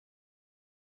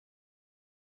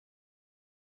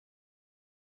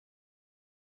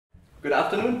Good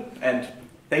afternoon, and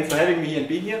thanks for having me and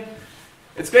being here.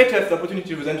 It's great to have the opportunity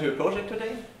to present you a project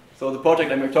today. So the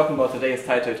project I'm talking about today is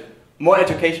titled More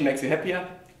Education Makes You Happier,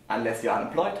 Unless You're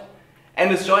Unemployed,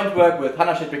 and it's joint work with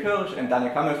Hanna Schädbeck-Hörisch and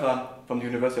Daniel Kammelfer from the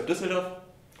University of Düsseldorf.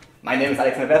 My name is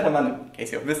Alexander Bertermann, in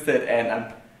case you've missed it, and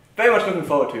I'm very much looking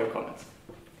forward to your comments.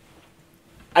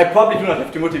 I probably do not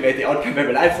have to motivate the outcome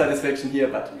level life satisfaction here,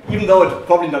 but even though it's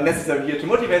probably not necessary here to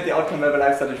motivate the outcome level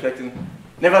life satisfaction,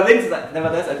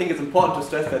 nevertheless, I think it's important to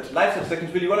stress that life satisfaction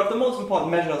is really one of the most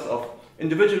important measures of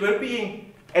individual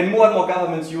well-being, and more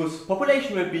governments use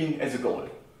population well-being as a goal.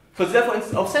 So it's therefore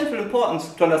of central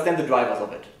importance to understand the drivers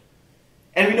of it.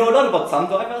 And we know a lot about some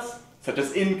drivers, such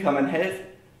as income and health,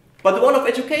 but the role of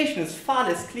education is far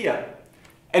less clear,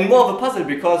 and more of a puzzle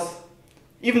because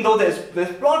even though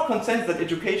there's broad consensus that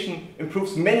education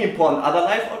improves many important other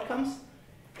life outcomes,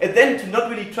 it then to not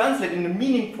really translate in a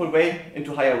meaningful way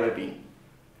into higher well-being.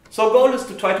 So our goal is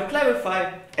to try to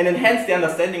clarify and enhance the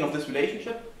understanding of this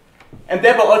relationship, and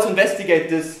thereby also investigate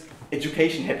this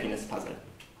education happiness puzzle.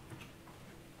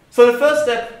 So the first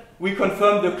step, we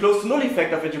confirm the close to null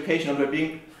effect of education on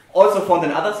well-being, also found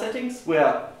in other settings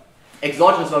where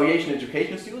exogenous variation in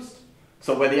education is used,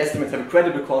 so where the estimates have a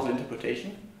credible causal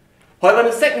interpretation. However, in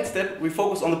the second step, we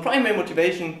focus on the primary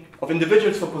motivation of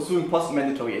individuals for pursuing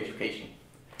post-mandatory education,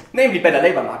 namely better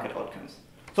labor market outcomes.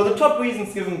 So the top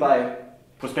reasons given by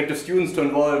prospective students to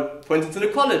enroll, for instance, in a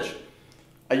college,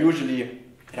 are usually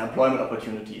employment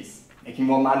opportunities, making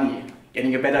more money,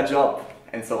 getting a better job,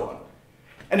 and so on.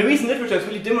 And the recent literature has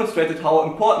really demonstrated how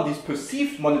important these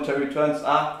perceived monetary returns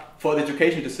are for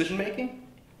education decision-making.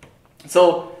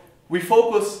 So we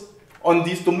focus on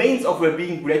these domains of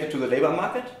well-being related to the labor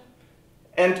market,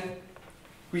 and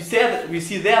we see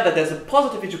there that there's a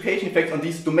positive education effect on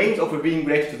these domains of well-being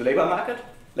related to the labor market,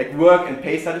 like work and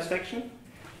pay satisfaction.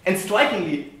 And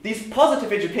strikingly, these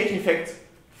positive education effects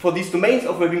for these domains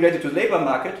of well-being related to the labor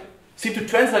market seem to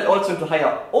translate also into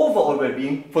higher overall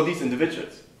well-being for these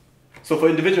individuals. So for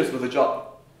individuals with a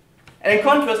job. And in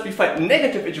contrast, we find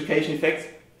negative education effects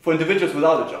for individuals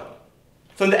without a job.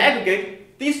 So in the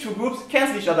aggregate, these two groups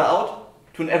cancel each other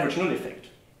out to an average null effect.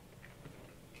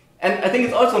 And I think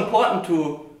it's also important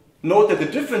to note that the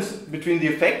difference between the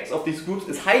effects of these groups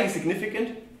is highly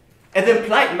significant, and the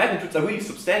implied magnitudes are really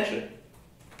substantial.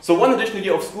 So one additional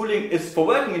year of schooling is for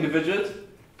working individuals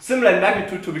similar in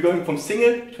magnitude to be going from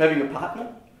single to having a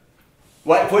partner,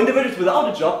 while for individuals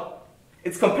without a job,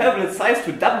 it's comparable in size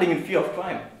to doubling in fear of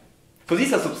crime. So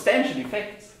these are substantial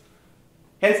effects.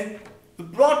 Hence, the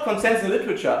broad consensus in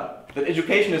literature that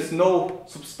education has no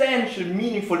substantial,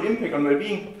 meaningful impact on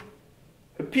well-being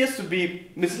appears to be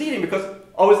misleading because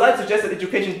our results suggest that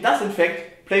education does in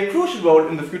fact play a crucial role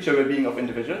in the future well-being of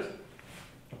individuals.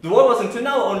 The role was until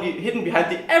now only hidden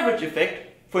behind the average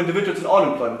effect for individuals in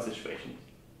all employment situations.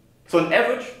 So on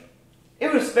average,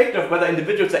 irrespective of whether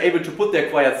individuals are able to put their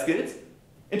acquired skills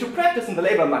into practice in the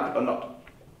labor market or not.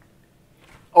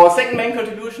 Our second main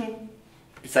contribution,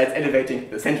 besides elevating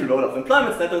the central role of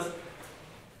employment status,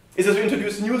 is that we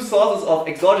introduce new sources of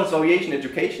exogenous variation in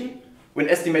education when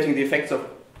estimating the effects of,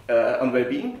 on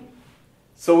well-being.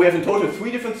 So we have in total 3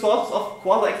 different sources of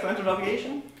quasi-experimental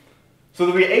variation, so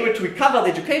that we are able to recover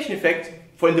the education effect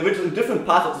for individuals in different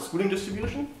parts of the schooling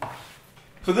distribution.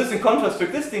 So this is in contrast to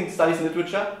existing studies in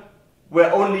literature,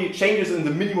 where only changes in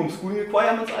the minimum schooling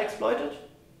requirements are exploited.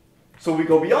 So we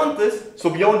go beyond this, so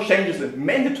beyond changes in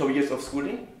mandatory years of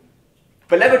schooling,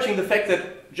 by leveraging the fact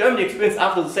that Germany experienced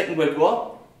after the Second World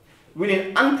War really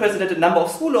an unprecedented number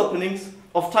of school openings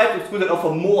of types of schools that offer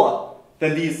more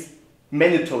than these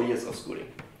mandatory years of schooling.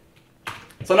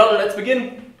 So now let's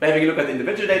begin by having a look at the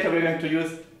individual data we're going to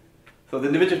use. So the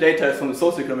individual data is from the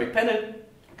socioeconomic panel,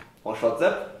 or short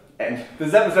ZEP, and the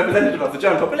ZEP is representative of the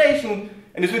German population,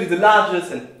 and is really the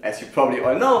largest, and as you probably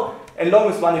all know, and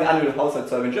longest running annual household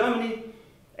survey in Germany,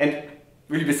 and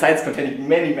really besides containing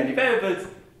many variables,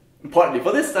 importantly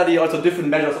for this study, also different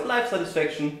measures of life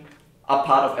satisfaction are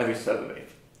part of every survey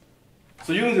wave.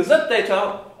 So using the ZEP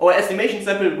data, our estimation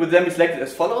sample will then be selected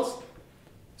as follows.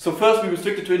 So first we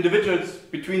restrict it to individuals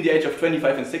between the age of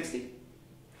 25 and 60.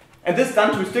 And this is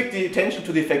done to restrict the attention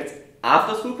to the effects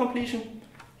after school completion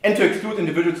and to exclude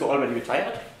individuals who are already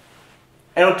retired.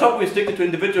 And on top we restrict it to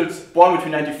individuals born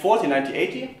between 1940 and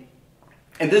 1980.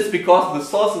 And this is because of the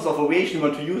sources of variation we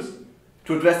want to use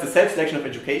to address the self-selection of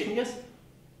education years.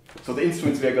 So the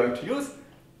instruments we are going to use.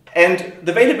 And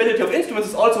the availability of instruments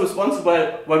is also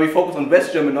responsible why we focus on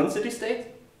West German non-city states,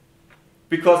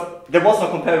 because there was no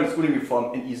comparable schooling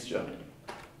reform in East Germany.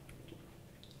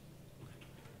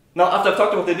 Now, after I've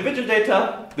talked about the individual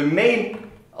data, the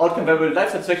main outcome variable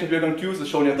life satisfaction we are going to use is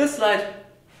shown in this slide.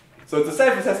 So it's a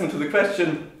self-assessment to the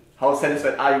question, how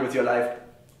satisfied are you with your life,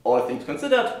 all things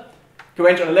considered. It can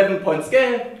range on an 11-point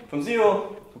scale, from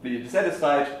 0, completely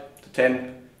dissatisfied, to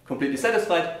 10, completely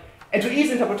satisfied. And to ease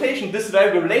interpretation, this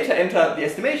variable will later enter the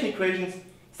estimation equations,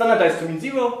 standardized to mean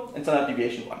 0 and standard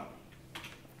deviation 1.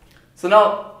 So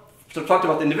now, to talk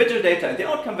about the individual data and the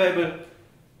outcome variable,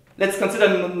 let's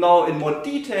consider now in more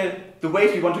detail the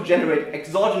ways we want to generate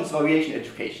exogenous variation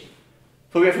education.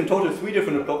 So we have in total 3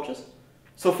 different approaches.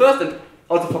 So first, and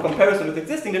also for comparison with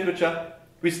existing literature,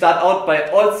 we start out by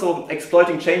also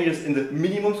exploiting changes in the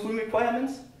minimum schooling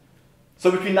requirements.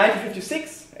 So between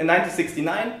 1956 and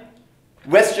 1969,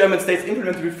 West German states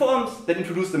implemented reforms that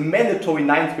introduced a mandatory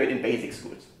 9th grade in basic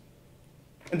schools.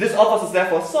 And this offers us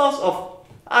therefore a source of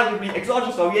arguably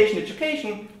exogenous variation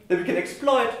education that we can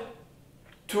exploit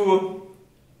to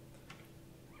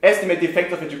estimate the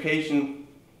effect of education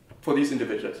for these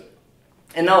individuals.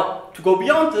 And now, to go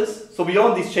beyond this, so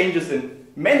beyond these changes in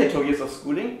mandatory years of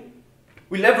schooling,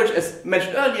 we leverage, as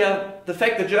mentioned earlier, the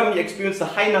fact that Germany experienced a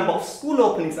high number of school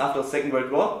openings after the Second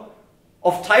World War,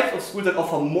 of types of schools that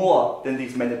offer more than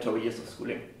these mandatory years of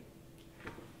schooling.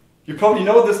 You probably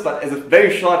know this, but as a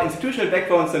very short institutional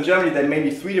background, so in Germany there are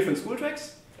mainly 3 different school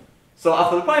tracks. So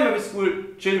after the primary school,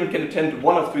 children can attend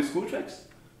 1 of 3 school tracks.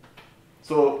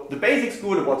 So the basic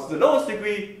school awards the lowest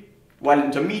degree, while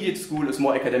intermediate school is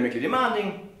more academically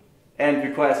demanding and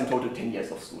requires in total 10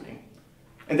 years of schooling.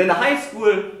 And then the high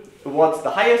school awards the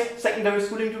highest secondary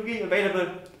schooling degree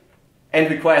available and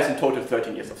requires in total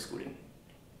 13 years of schooling.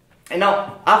 And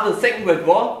now, after the Second World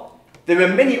War, there were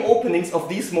many openings of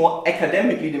these more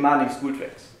academically demanding school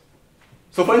tracks.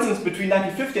 So for instance, between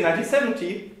 1950 and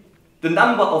 1970, the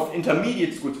number of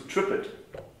intermediate schools tripled.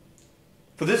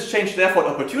 So this changed therefore the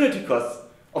opportunity costs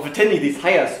of attending these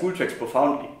higher school tracks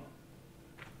profoundly.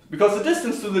 Because the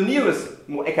distance to the nearest,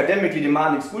 more academically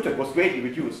demanding school track was greatly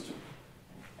reduced.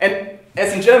 And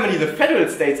as in Germany, the federal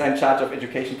states are in charge of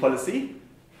education policy,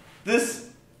 this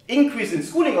increase in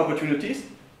schooling opportunities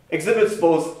exhibits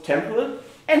both temporal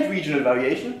and regional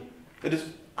variation that is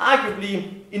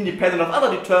arguably independent of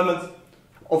other determinants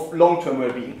of long-term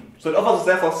well-being. So it offers us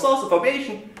therefore a source of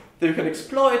variation that we can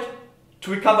exploit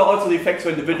to recover also the effects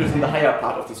for individuals in the higher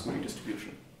part of the schooling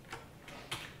distribution.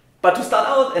 But to start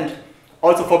out, and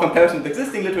also for comparison with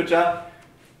existing literature,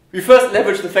 we first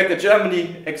leverage the fact that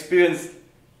Germany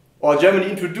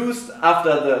introduced after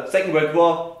the Second World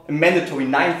War a mandatory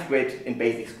 9th grade in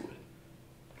basic school.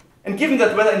 And given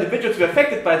that whether individuals were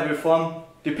affected by the reform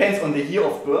depends on their year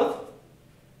of birth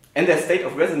and their state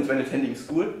of residence when attending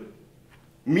school,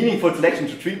 meaningful selection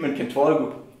to treatment can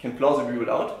plausibly be ruled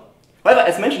out. However,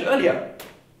 as mentioned earlier,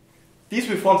 these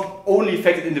reforms only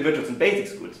affected individuals in basic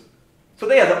schools. So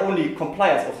they are the only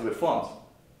compliers of the reforms.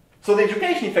 So the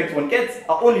education effects one gets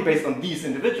are only based on these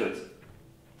individuals.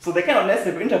 So they cannot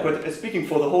necessarily be interpreted as speaking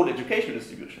for the whole educational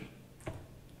distribution.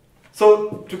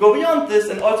 So to go beyond this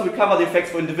and also recover the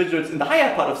effects for individuals in the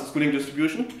higher part of the schooling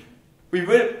distribution, we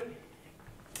will,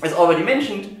 as already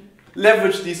mentioned,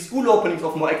 leverage these school openings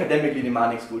of more academically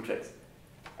demanding school tracks.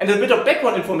 And a bit of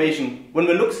background information, when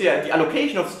one looks here at the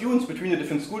allocation of students between the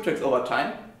different school tracks over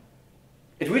time,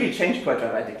 it really changed quite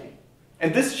dramatically.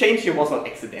 And this change here was not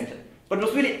accidental, but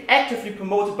was really actively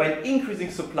promoted by an increasing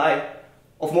supply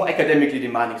of more academically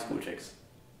demanding school tracks.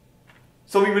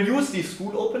 So we will use these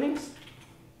school openings,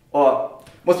 or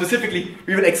more specifically,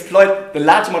 we will exploit the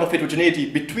large amount of heterogeneity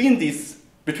between the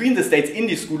states in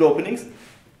these school openings,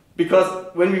 because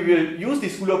when we will use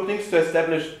these school openings to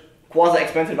establish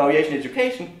quasi-exponential variation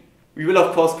education, we will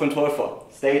of course control for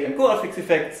state and cohort fixed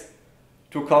effects,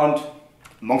 to account,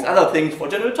 amongst other things, for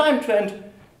general time trend,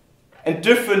 and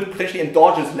different potentially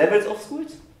endogenous levels of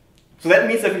schools. So that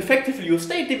means that we effectively use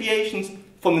state deviations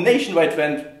from the nationwide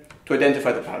trend to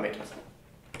identify the parameters.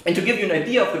 And to give you an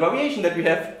idea of the variation that we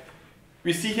have,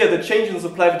 we see here the change in the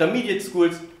supply of intermediate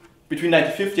schools between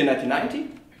 1950 and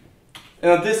 1990.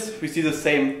 And on this, we see the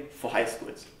same for high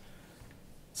schools.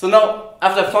 So now,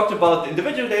 after I've talked about the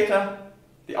individual data,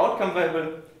 the outcome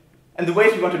variable, and the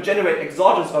ways we want to generate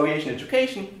exogenous variation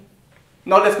education,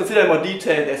 now let's consider in more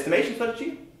detail the estimation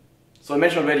strategy. So I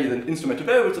mentioned already the instrument to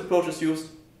variables approach is used.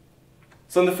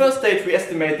 So in the first stage, we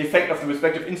estimate the effect of the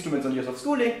respective instruments on years of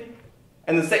schooling.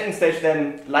 And in the second stage,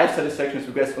 then, life satisfaction is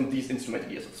regressed on these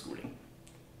instrumented years of schooling.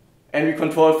 And we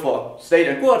control for state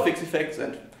and cohort fixed effects,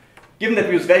 and given that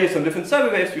we use values from different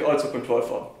survey waves, we also control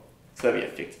for survey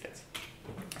fixed effects.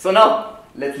 So now,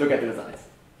 let's look at the results.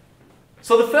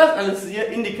 So the first analysis here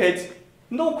indicates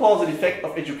no causal effect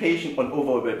of education on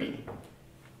overall well-being.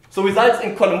 So results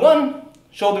in column 1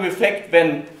 show the effect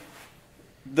when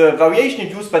the variation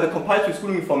induced by the compulsory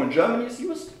schooling reform in Germany is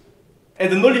used.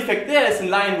 And the null effect there is in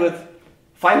line with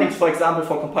findings, for example,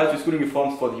 for compulsory schooling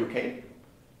reforms for the UK.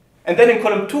 And then in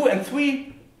column 2 and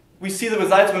 3, we see the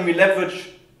results when we leverage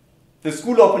the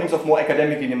school openings of more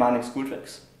academically demanding school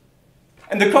tracks.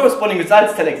 And the corresponding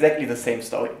results tell exactly the same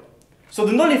story. So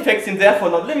the null effects seem therefore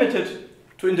not limited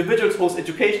to individuals whose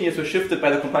education years were shifted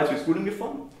by the compulsory schooling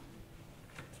reform,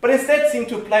 but instead seem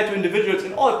to apply to individuals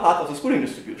in all parts of the schooling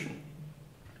distribution.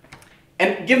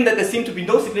 And given that there seem to be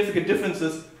no significant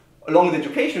differences along the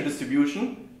educational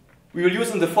distribution, we will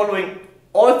use in the following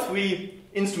all three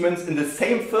instruments in the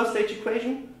same first stage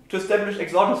equation to establish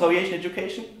exogenous variation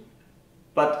education.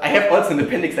 But I have also in the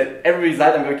appendix that every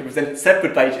result I'm going to present is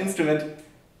separate by each instrument,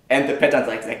 and the patterns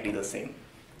are exactly the same.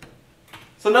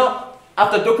 So now,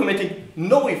 after documenting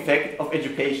no effect of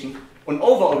education on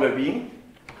overall well-being,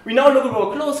 we now look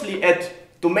more closely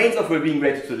at domains of well-being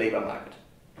related to the labor market.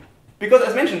 Because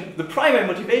as mentioned, the primary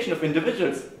motivation of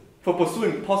individuals for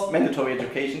pursuing post-mandatory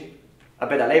education are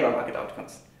better labor market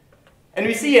outcomes. And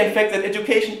we see in fact that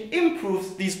education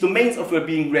improves these domains of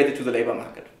well-being related to the labor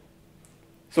market.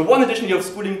 So one additional year of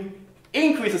schooling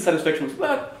increases satisfaction with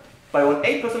work by around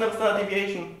 8% of standard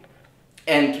deviation,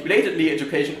 and relatedly,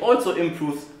 education also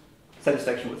improves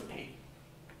satisfaction with pay.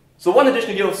 So one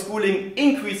additional year of schooling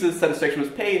increases satisfaction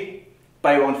with pay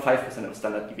by around 5% of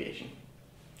standard deviation.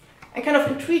 And kind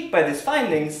of intrigued by these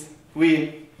findings,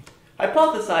 we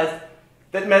hypothesized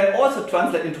that may also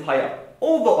translate into higher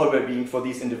overall well-being for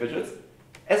these individuals,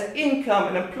 as income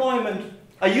and employment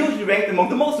are usually ranked among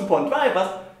the most important drivers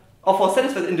of how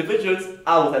satisfied individuals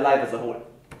are with their life as a whole.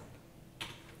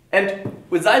 And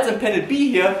results in panel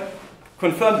B here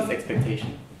confirm this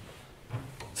expectation.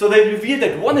 So they reveal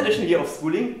that one additional year of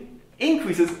schooling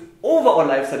increases overall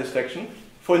life satisfaction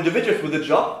for individuals with a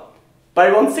job by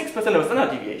around 6% of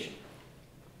standard deviation.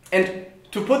 And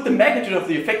to put the magnitude of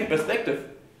the effect in perspective,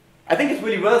 I think it's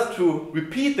really worth to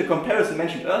repeat the comparison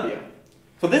mentioned earlier.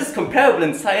 So this is comparable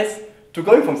in size to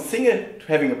going from single to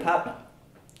having a partner.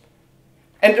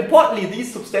 And importantly,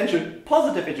 these substantial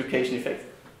positive education effects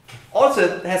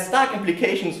also have stark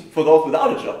implications for those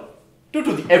without a job, due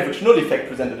to the average null effect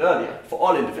presented earlier for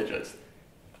all individuals.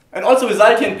 And also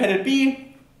result here in panel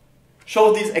B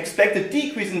show these expected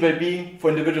decrease in well-being for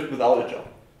individuals without a job.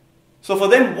 So for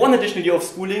them, one additional year of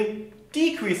schooling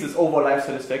decreases overall life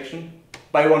satisfaction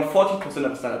by around 40%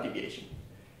 of standard deviation.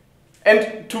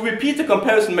 And to repeat the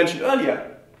comparison mentioned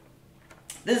earlier,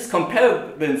 this is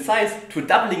comparable in size to a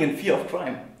doubling in fear of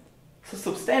crime. It's a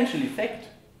substantial effect,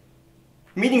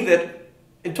 meaning that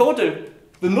in total,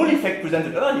 the null effect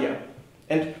presented earlier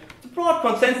and the broad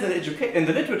consensus in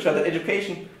the literature that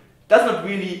education does not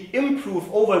really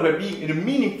improve overall well-being in a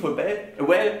meaningful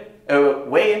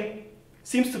way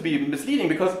seems to be misleading,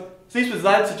 because these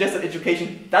results suggest that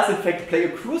education does in fact play a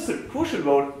crucial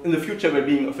role in the future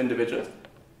well-being of individuals.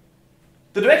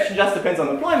 The direction just depends on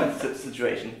the employment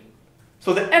situation.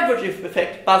 So the average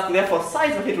effect passes therefore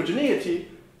sizable heterogeneity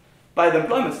by the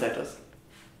employment status.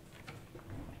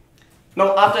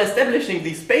 Now, after establishing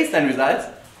these baseline results,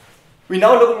 we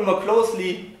now look more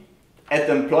closely at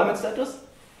the employment status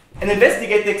and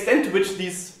investigate the extent to which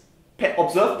these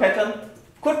observed patterns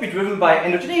could be driven by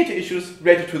endogeneity issues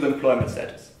related to the employment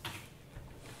status.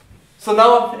 So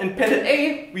now in panel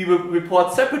A, we will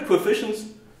report separate coefficients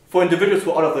for individuals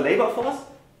who are out of the labor force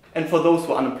and for those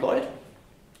who are unemployed.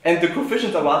 And the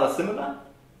coefficients are rather similar.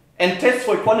 And tests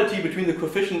for equality between the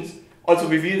coefficients also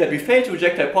reveal that we fail to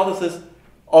reject the hypothesis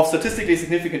of statistically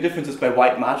significant differences by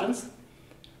wide margins.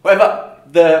 However,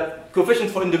 the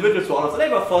coefficients for individuals who are out of the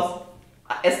labor force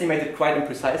are estimated quite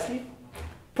imprecisely,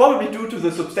 probably due to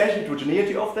the substantial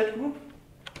heterogeneity of that group.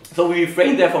 So we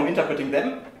refrain there from interpreting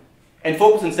them and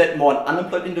focus instead more on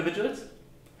unemployed individuals.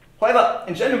 However,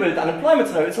 in general, the unemployment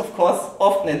scenario is of course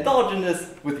often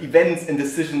endogenous with events and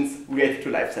decisions related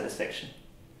to life satisfaction.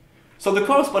 So the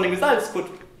corresponding results could,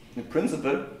 in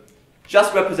principle,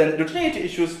 just represent heterogeneity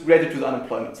issues related to the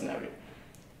unemployment scenario.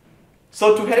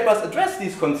 So to help us address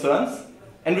these concerns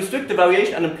and restrict the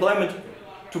variation in unemployment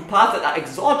to parts that are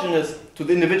exogenous to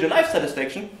the individual life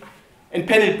satisfaction, in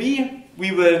panel B,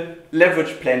 we will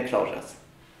leverage planned closures.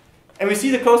 And we see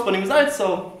the corresponding results.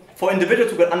 So for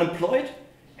individuals who got unemployed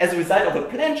as a result of a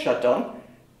planned shutdown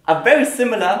are very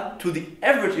similar to the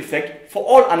average effect for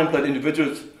all unemployed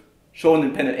individuals shown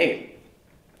in panel A,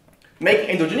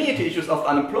 making endogeneity issues of the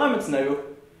unemployment scenario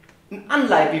an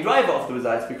unlikely driver of the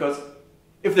results, because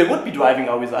if they would be driving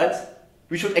our results,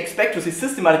 we should expect to see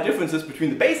systematic differences between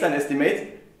the baseline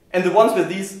estimates and the ones where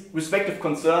these respective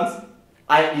concerns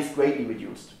are at least greatly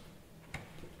reduced.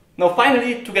 Now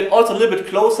finally, to get also a little bit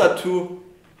closer to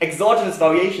exogenous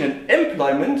variation in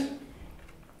employment,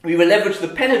 we will leverage the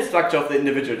panel structure of the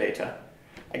individual data.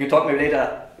 I can talk maybe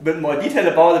later a bit more detail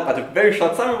about it, but a very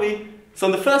short summary. So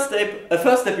in the first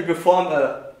step we perform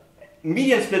a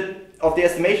median split of the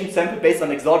estimation sample based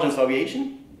on exogenous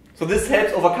variation. So this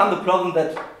helps overcome the problem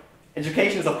that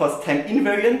education is of course time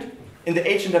invariant in the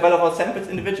age interval of our sample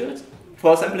individuals.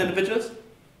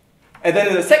 And then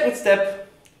in the second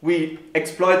step, we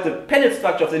exploit the panel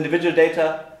structure of the individual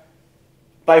data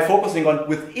by focusing on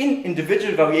within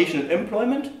individual variation in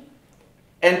employment.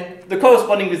 And the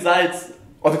corresponding results,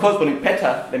 or the corresponding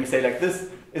pattern, let me say like this,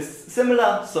 is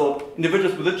similar. So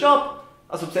individuals with a job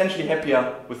are substantially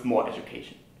happier with more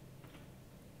education.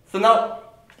 So now,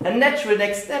 a natural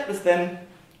next step is then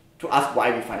to ask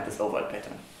why we find this overall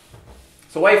pattern.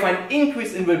 So why we find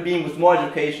increase in well-being with more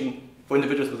education for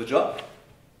individuals with a job,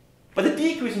 but a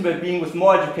decrease in well-being with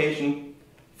more education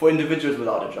for individuals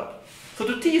without a job. So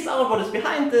to tease out what is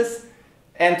behind this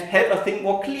and help us think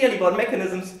more clearly about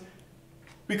mechanisms,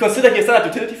 we consider here a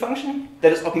standard utility function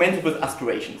that is augmented with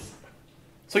aspirations.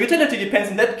 So utility depends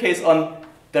in that case on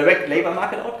direct labor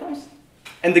market outcomes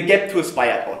and the gap to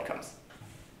aspired outcomes.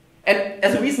 And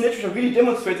as a recent literature really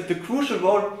demonstrated the crucial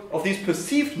role of these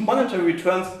perceived monetary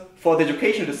returns for the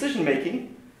educational decision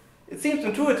making, it seems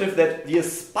intuitive that the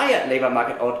aspired labor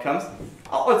market outcomes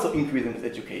are also increasing with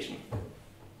education.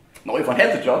 Now, if one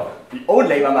has a job, the own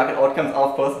labor market outcomes are,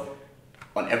 of course,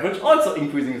 on average, also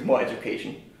increasing with more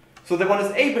education, so that one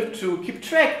is able to keep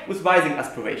track with rising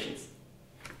aspirations.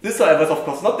 This, however, is of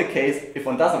course not the case if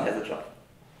one doesn't have a job.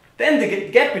 Then the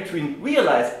gap between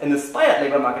realized and aspired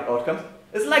labor market outcomes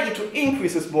is likely to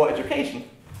increase with more education,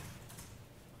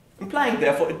 implying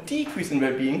therefore a decrease in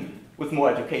well-being with more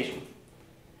education.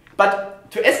 But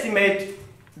to estimate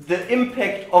the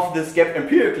impact of this gap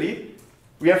empirically,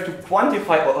 we have to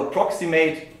quantify or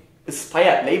approximate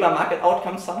aspired labor market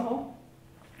outcomes somehow.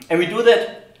 And we do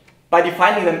that by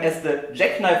defining them as the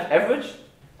jackknife average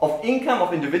of income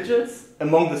of individuals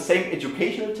among the same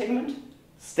educational attainment,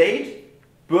 state,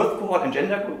 birth cohort, and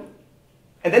gender group.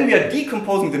 And then we are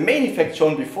decomposing the main effects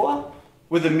shown before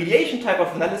with a mediation type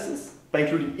of analysis by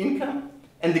including income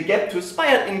and the gap to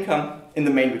aspired income in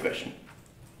the main regression.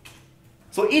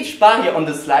 So each bar here on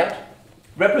this slide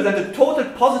represents a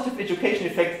total positive education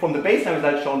effect from the baseline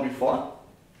result shown before.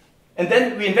 And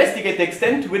then we investigate the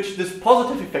extent to which this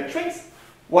positive effect shrinks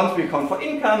once we account for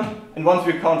income and once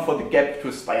we account for the gap to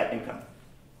aspired income.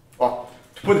 Or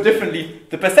to put it differently,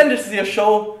 the percentages here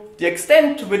show the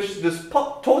extent to which this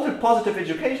total positive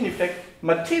education effect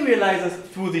materializes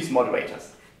through these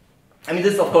moderators. I mean,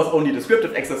 this is of course only a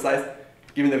descriptive exercise,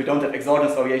 given that we don't have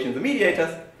exogenous variation in the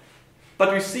mediators,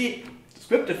 but we see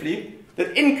descriptively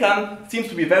that income seems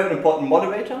to be a very important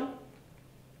moderator,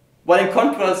 while in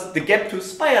contrast, the gap to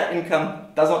aspired income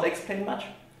does not explain much,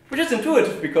 which is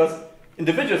intuitive because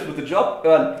individuals with a job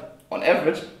earn, on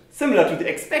average, similar to the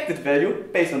expected value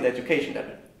based on their education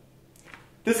level.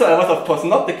 This, however, is of course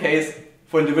not the case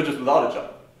for individuals without a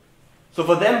job. So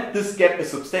for them, this gap is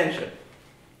substantial.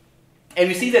 And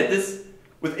we see that this,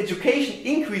 with education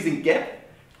increasing gap,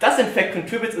 does in fact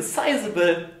contribute a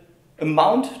sizable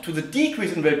amount to the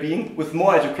decrease in well-being with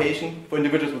more education for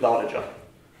individuals without a job.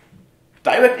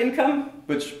 Direct income,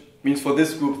 which means for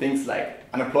this group things like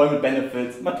unemployment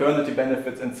benefits, maternity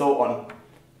benefits, and so on,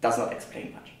 does not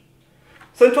explain much.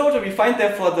 So in total, we find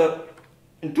therefore the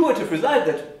intuitive result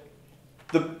that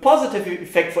the positive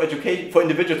effect for education for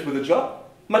individuals with a job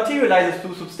materializes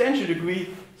to a substantial degree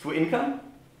through income,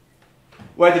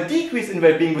 while the decrease in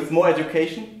well-being with more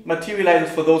education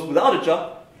materializes for those without a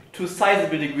job to a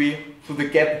sizable degree through the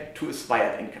gap to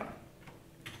aspired income.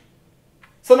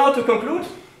 So now to conclude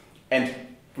and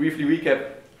briefly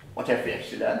recap, what have we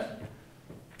actually learned?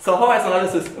 So how has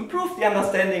analysis improved the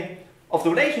understanding of the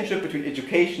relationship between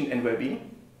education and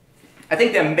well-being? I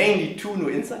think there are mainly two new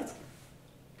insights.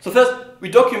 So first, we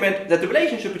document that the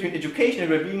relationship between education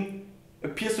and well-being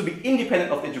appears to be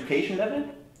independent of the education level.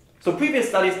 So previous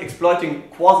studies exploiting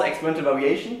quasi-experimental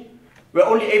variation were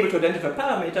only able to identify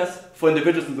parameters for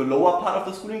individuals in the lower part of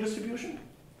the schooling distribution.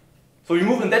 So we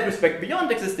move in that respect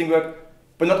beyond existing work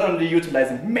by not only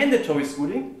utilizing mandatory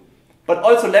schooling, but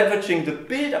also leveraging the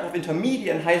build-up of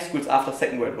intermediate and high schools after the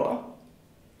Second World War.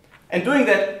 And doing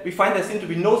that, we find there seem to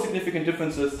be no significant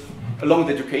differences along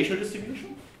the educational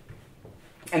distribution.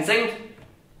 And second,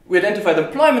 we identify the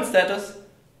employment status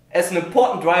as an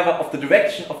important driver of the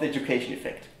direction of the education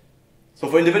effect. So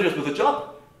for individuals with a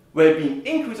job, well-being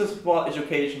increases with more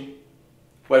education,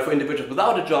 while for individuals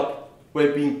without a job,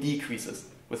 well-being decreases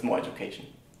with more education.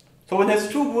 So one has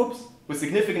two groups with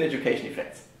significant education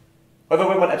effects. However,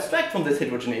 when one abstracts from this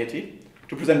heterogeneity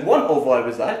to present one overall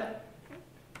result,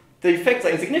 the effects are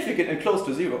insignificant and close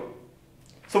to zero.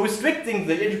 So restricting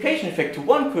the education effect to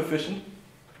one coefficient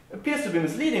appears to be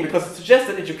misleading because it suggests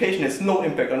that education has no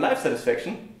impact on life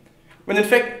satisfaction, when in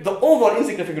fact the overall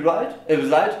insignificant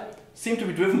result seems to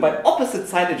be driven by opposite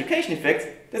sign education effects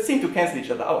that seem to cancel each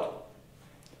other out.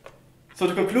 So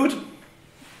to conclude,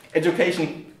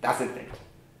 education does in fact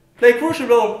play a crucial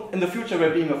role in the future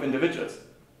well-being of individuals.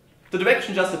 The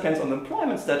direction just depends on the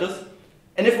employment status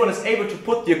and if one is able to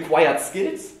put the acquired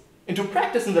skills into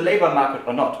practice in the labor market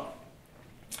or not.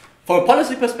 From a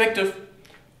policy perspective,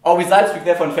 our results speak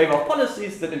therefore in favor of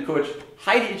policies that encourage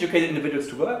highly educated individuals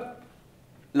to work,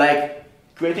 like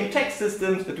creating tax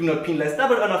systems that do not penalize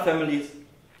double earner families,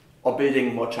 or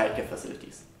building more childcare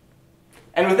facilities.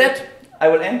 And with that, I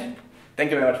will end. Thank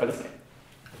you very much for listening.